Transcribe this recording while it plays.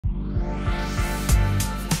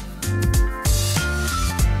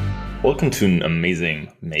Welcome to an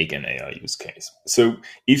amazing Make an AI use case. So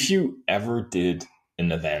if you ever did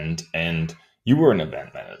an event and you were an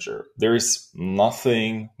event manager, there's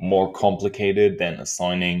nothing more complicated than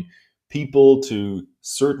assigning people to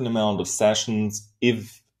certain amount of sessions.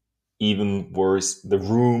 If even worse, the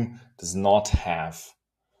room does not have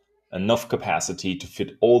enough capacity to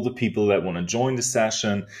fit all the people that want to join the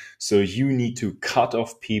session. So you need to cut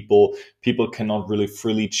off people. People cannot really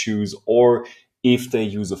freely choose, or if they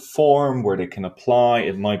use a form where they can apply,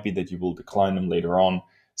 it might be that you will decline them later on.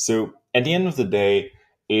 So at the end of the day,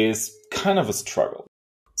 is kind of a struggle.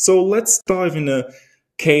 So let's dive in a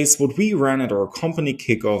case what we ran at our company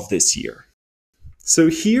kickoff this year. So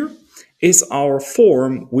here is our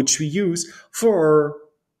form which we use for our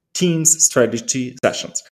team's strategy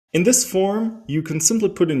sessions. In this form, you can simply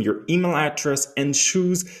put in your email address and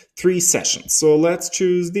choose 3 sessions. So let's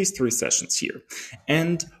choose these 3 sessions here.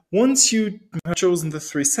 And once you have chosen the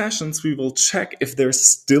 3 sessions, we will check if there's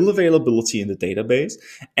still availability in the database,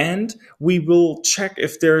 and we will check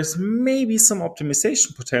if there's maybe some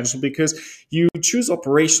optimization potential, because you choose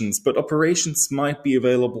operations, but operations might be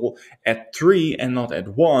available at 3 and not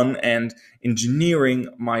at 1, and engineering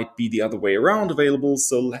might be the other way around available.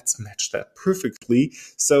 So let's match that perfectly.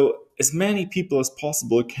 So as many people as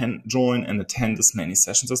possible can join and attend as many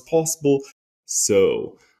sessions as possible.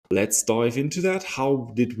 So let's dive into that.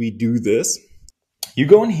 How did we do this? You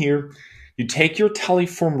go in here, you take your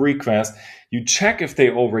teleform request, you check if they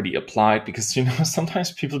already applied, because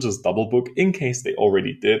sometimes people just double book in case they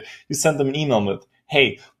already did. You send them an email with,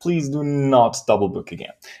 hey, please do not double book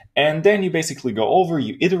again. And then you basically go over,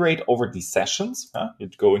 you iterate over these sessions. You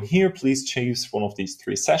go in here, please choose one of these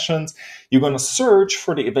 3 sessions. You're going to search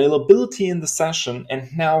for the availability in the session, and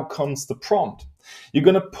now comes the prompt. You're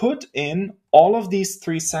going to put in all of these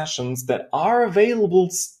 3 sessions that are available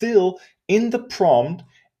still in the prompt,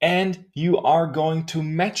 and you are going to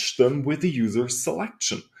match them with the user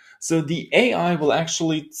selection. So the AI will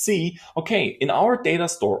actually see, okay, in our data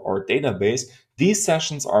store or database, these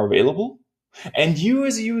sessions are available, and you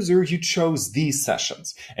as a user, you chose these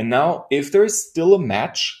sessions. And now if there is still a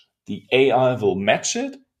match, the AI will match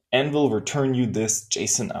it and will return you this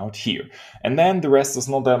JSON out here. And then the rest is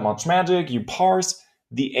not that much magic. You parse,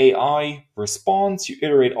 the AI response, you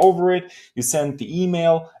iterate over it, you send the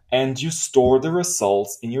email, and you store the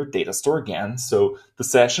results in your data store again. So the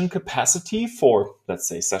session capacity for, let's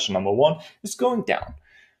say, session number 1 is going down.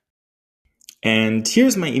 And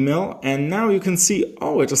here's my email, and now you can see,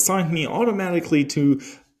 oh, it assigned me automatically to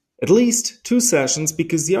at least 2 sessions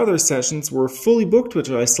because the other sessions were fully booked, which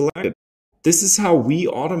I selected. This is how we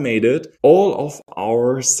automated all of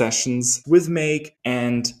our sessions with Make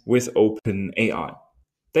and with OpenAI.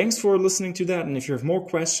 Thanks for listening to that, and if you have more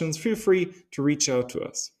questions, feel free to reach out to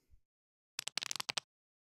us.